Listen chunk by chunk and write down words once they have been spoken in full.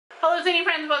Hello Zainey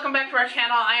friends, welcome back to our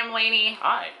channel. I am Laney.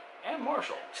 Hi, and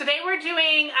Marshall. Today we're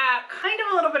doing kind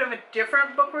of a little bit of a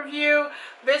different book review.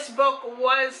 This book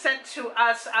was sent to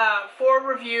us for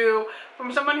review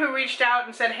from someone who reached out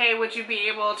and said, hey, would you be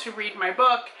able to read my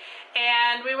book?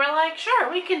 And we were like, sure,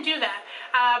 we can do that.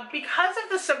 Because of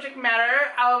the subject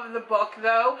matter of the book,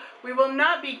 though, we will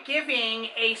not be giving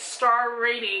a star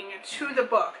rating to the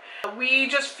book. We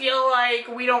just feel like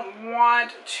we don't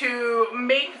want to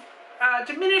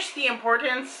diminish the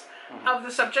importance of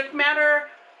the subject matter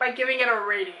by giving it a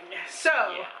rating. So,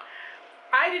 yeah.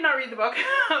 I did not read the book,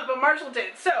 but Marshall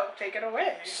did, so take it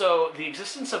away. So, The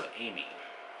Existence of Amy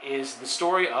is the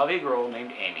story of a girl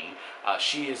named Amy.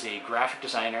 She is a graphic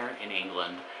designer in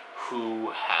England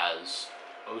who has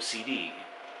OCD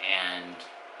and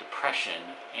depression,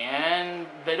 and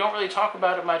they don't really talk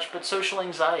about it much, but social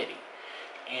anxiety.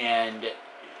 And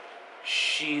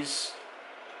she's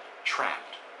trapped.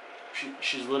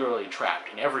 She's literally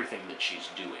trapped in everything that she's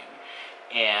doing.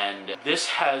 And this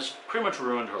has pretty much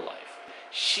ruined her life.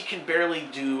 She can barely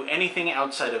do anything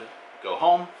outside of go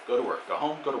home, go to work, go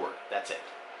home, go to work. That's it.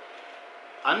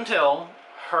 Until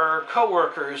her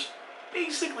co-workers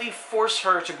basically force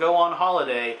her to go on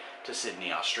holiday to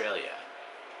Sydney, Australia.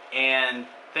 And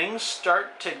things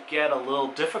start to get a little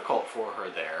difficult for her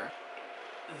there.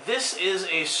 This is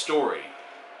a story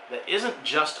that isn't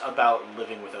just about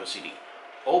living with OCD.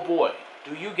 Oh boy,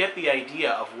 do you get the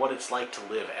idea of what it's like to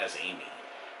live as Amy.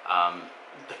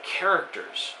 The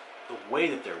characters, the way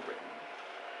that they're written,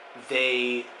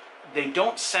 they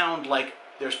don't sound like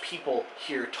there's people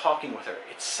here talking with her.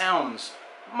 It sounds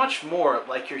much more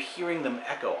like you're hearing them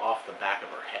echo off the back of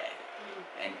her head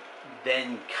and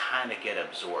then kind of get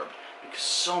absorbed, because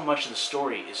so much of the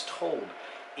story is told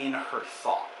in her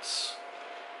thoughts.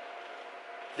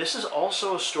 This is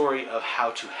also a story of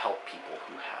how to help people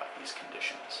who have these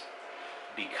conditions,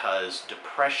 because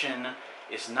depression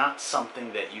is not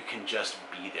something that you can just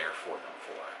be there for them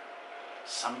for.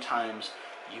 Sometimes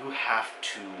you have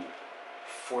to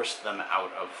force them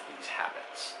out of these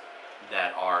habits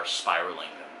that are spiraling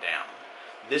them down.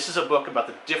 This is a book about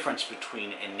the difference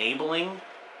between enabling,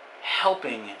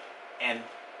 helping, and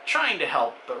trying to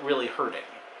help but really hurting,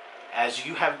 as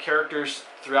you have characters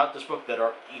throughout this book that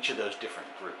are each of those different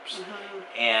groups.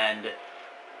 And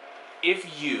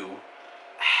if you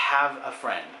have a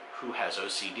friend who has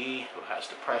OCD, who has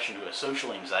depression, who has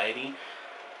social anxiety,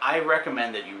 I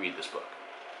recommend that you read this book.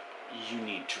 You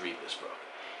need to read this book.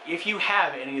 If you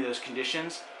have any of those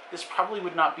conditions, this probably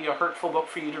would not be a hurtful book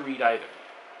for you to read either.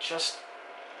 Just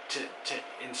to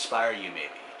inspire you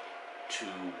maybe to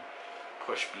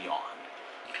push beyond.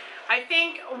 I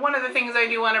think one of the things I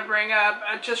do want to bring up,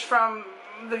 just from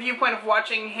the viewpoint of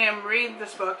watching him read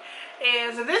this book,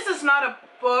 is this is not a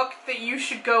book that you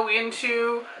should go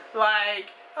into like,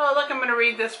 oh look, I'm going to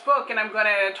read this book and I'm going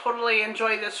to totally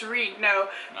enjoy this read. No,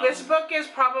 this book is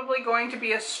probably going to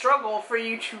be a struggle for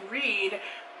you to read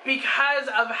because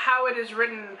of how it is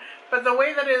written. But the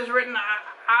way that it is written,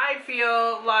 I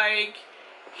feel like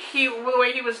the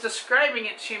way he was describing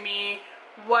it to me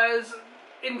was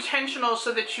intentional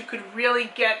so that you could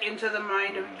really get into the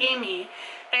mind of Amy.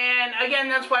 And again,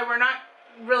 that's why we're not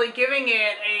really giving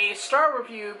it a star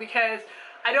review, because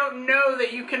I don't know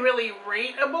that you can really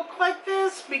rate a book like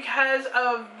this because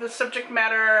of the subject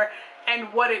matter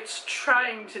and what it's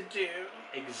trying to do.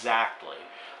 Exactly.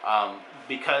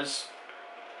 Because,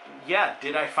 yeah,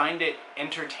 did I find it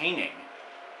entertaining?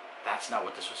 That's not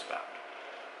what this was about.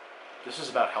 This is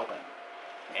about helping.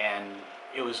 And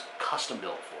it was custom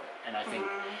built for it. And I think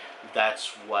that's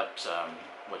what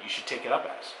you should take it up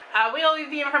as. We'll leave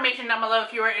the information down below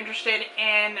if you are interested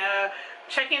in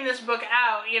checking this book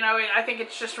out. You know, I think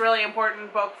it's just a really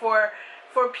important book for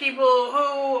people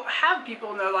who have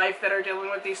people in their life that are dealing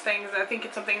with these things. I think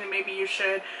it's something that maybe you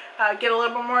should get a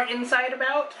little bit more insight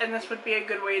about, and this would be a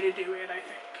good way to do it, I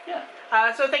think.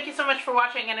 Yeah. So thank you so much for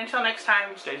watching, and until next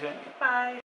time, stay safe. Bye.